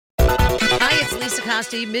Lisa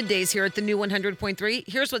Costi, middays here at the new 100.3.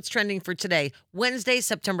 Here's what's trending for today, Wednesday,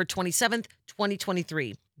 September 27th,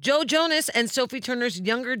 2023. Joe Jonas and Sophie Turner's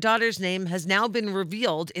younger daughter's name has now been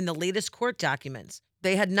revealed in the latest court documents.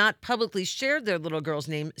 They had not publicly shared their little girl's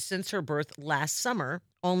name since her birth last summer,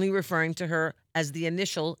 only referring to her as the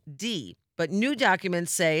initial D. But new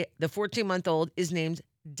documents say the 14-month-old is named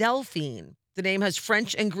Delphine. The name has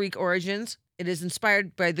French and Greek origins. It is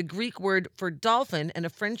inspired by the Greek word for dolphin and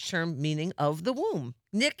a French term meaning of the womb.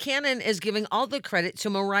 Nick Cannon is giving all the credit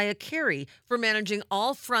to Mariah Carey for managing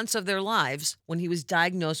all fronts of their lives when he was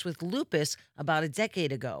diagnosed with lupus about a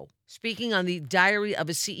decade ago. Speaking on the Diary of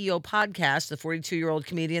a CEO podcast, the 42-year-old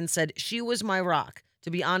comedian said, "She was my rock.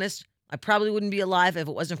 To be honest, I probably wouldn't be alive if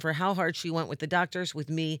it wasn't for how hard she went with the doctors, with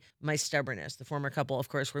me, my stubbornness." The former couple, of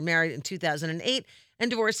course, were married in 2008 and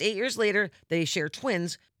divorced 8 years later. They share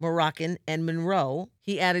twins, Moroccan and Monroe.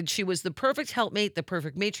 He added, "She was the perfect helpmate, the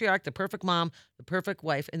perfect matriarch, the perfect mom, the perfect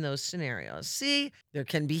wife in those scenarios." See, there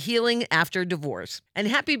can be healing after divorce. And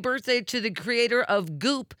happy birthday to the creator of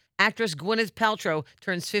Goop. Actress Gwyneth Paltrow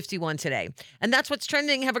turns 51 today. And that's what's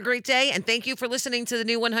trending. Have a great day. And thank you for listening to the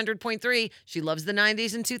new 100.3. She loves the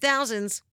 90s and 2000s.